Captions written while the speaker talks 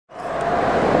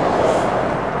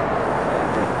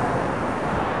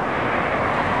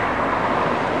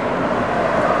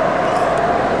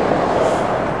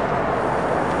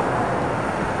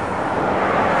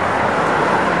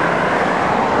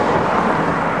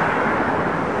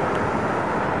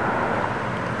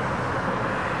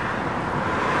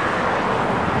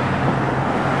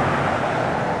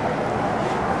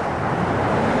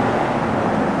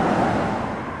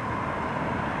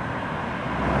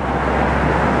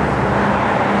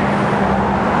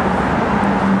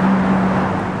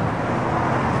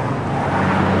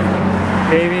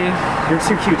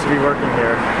too cute to be working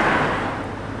here.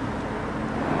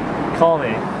 Call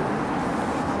me.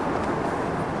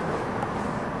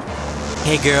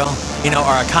 Hey girl, you know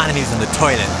our economy's in the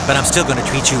toilet, but I'm still gonna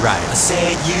treat you right. I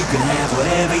said you can have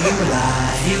whatever you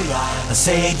like. I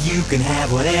said you can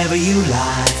have whatever you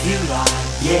like.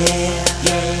 Yeah.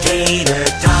 Tater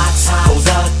tots, cold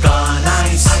duck on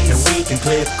ice, and we can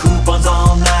clip coupons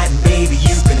all night. And baby,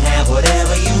 you can have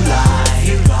whatever you like.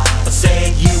 I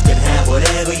said you can have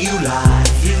whatever you like.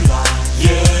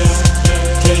 Yeah.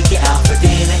 Take you out for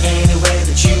dinner anywhere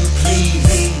that you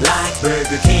please, like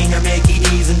Burger King or Mickey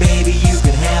D's, and baby, you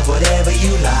can have whatever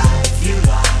you like.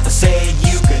 I said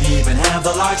you can even have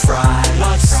the large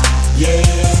fries. Yeah.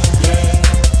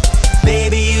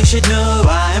 Baby, you should know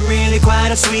I'm really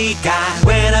quite a sweet guy.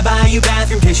 When I buy you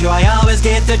bathroom tissue, I always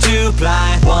get the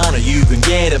 2-ply. One or you can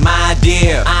get it, my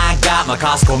dear. I got my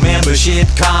Costco membership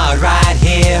card right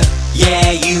here.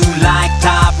 Yeah, you like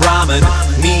top ramen,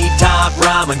 me top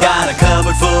ramen. Got a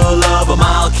cupboard full of them,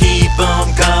 I'll keep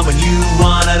them coming. You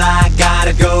want it, I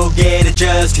gotta go get it.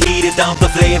 Just heat it, dump the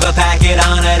flavor packet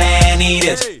on it and eat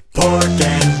it. Pork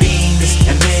and beans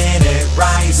and minute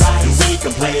rice, and we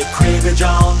can play cribbage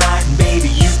all night. And baby,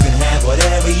 you can have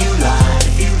whatever you like.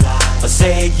 I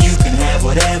said you can have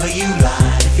whatever you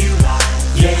like.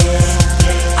 Yeah.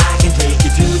 I can take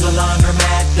you to the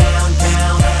laundromat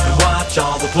downtown and watch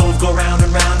all the clothes go round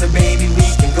and round. And baby, we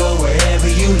can go wherever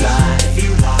you like.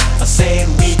 I said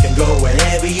we can go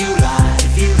wherever you like.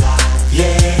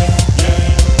 Yeah.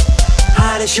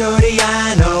 Hi, shorty,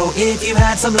 I know if you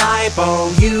had some lipo,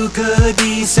 you could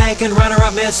be second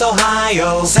runner-up Miss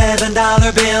Ohio.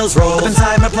 $7 bills roll up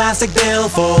inside my plastic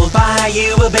billfold. Buy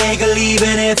you a bagel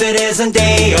even if it isn't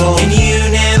day old. And you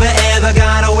never ever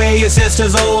gotta wear your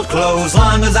sister's old clothes,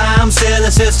 long as I'm still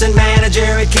assistant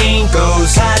manager at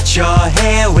Kinko's. Cut your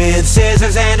hair with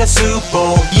scissors and a soup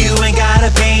bowl. You ain't gotta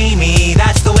pay me,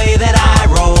 that's the way that I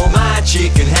roll. My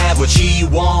chick can have what she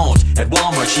want. At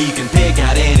Walmart she can pick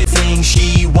out anything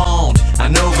she want. I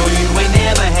know, girl, you ain't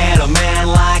never had a man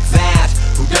like that,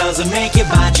 who doesn't make you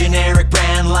buy generic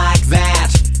brand like that.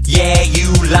 Yeah,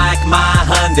 you like my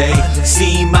Hyundai,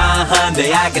 see my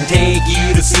Hyundai. I can take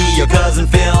you to see your cousin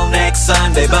Phil next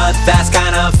Sunday, but that's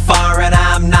kinda far and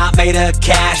I'm not made of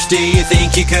cash. Do you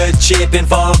think you could chip in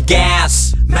for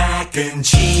gas? Mac and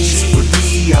cheese would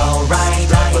be alright,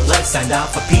 but let's stand out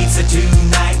for pizza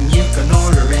tonight, and you can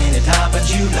order any toppings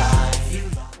you like.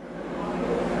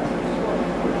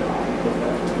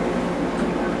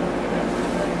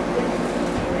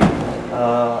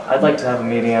 I'd like to have a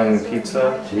medium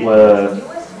pizza with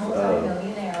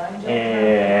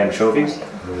anchovies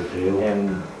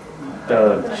and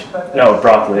no,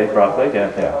 broccoli,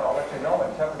 yeah,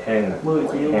 and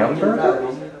hamburger.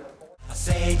 I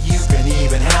said you can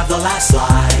even have the last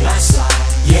slice.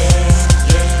 Yeah.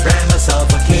 Ran myself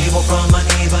a cable from my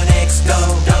neighbor next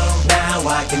door. Now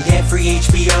I can get free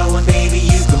HBO, and baby,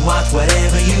 you can watch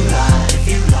whatever you like.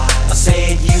 I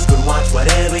said you can watch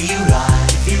whatever you like.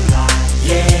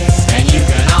 Yeah. And you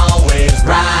can always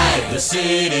ride the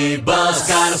city bus.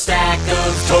 Got a stack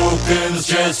of tokens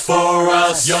just for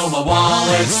us. Yo, my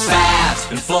wallet's fat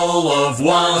and full of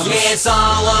ones. Yeah, it's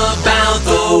all about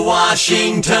the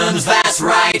Washingtons. That's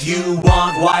right, you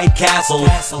want White Castle,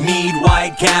 need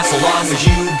White Castle. Long as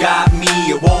you got me,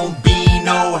 it won't be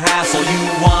no hassle.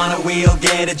 You want it, we'll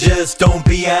get it, just don't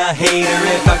be a hater.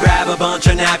 If I grab a bunch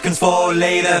of napkins for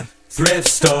later. Thrift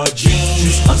store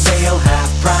jeans on sale,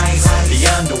 half price. The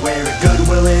underwear at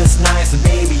Goodwill is nice, and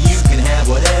baby, you can have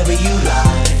whatever you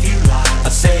like. I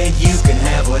said you can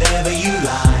have whatever you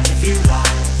like.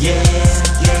 Yeah.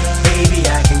 Baby,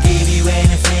 I can give you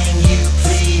anything you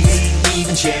please,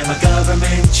 even share my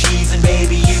government cheese, and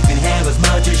baby, you can have as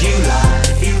much as you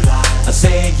like. I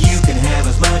said you can have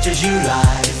as much as you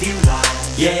like.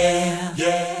 Yeah.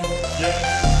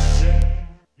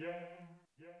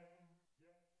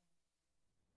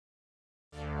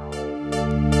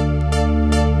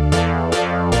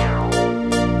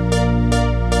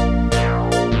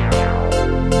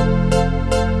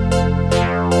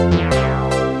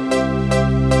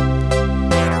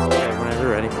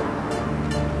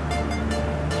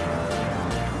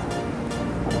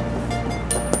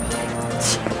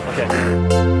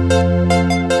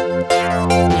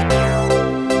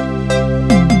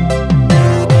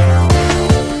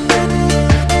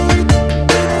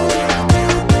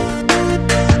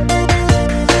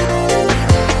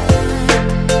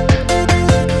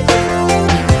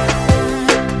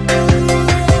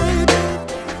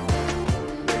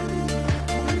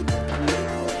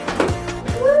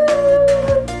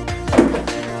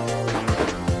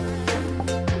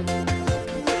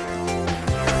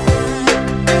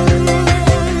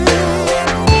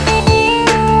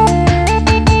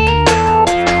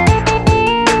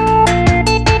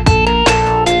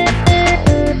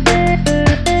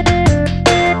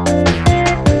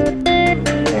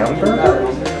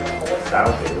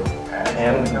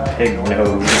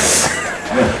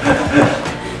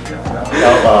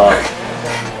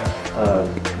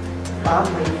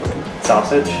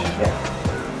 Sausage?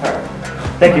 Yeah. Alright.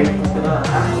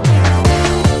 Thank you.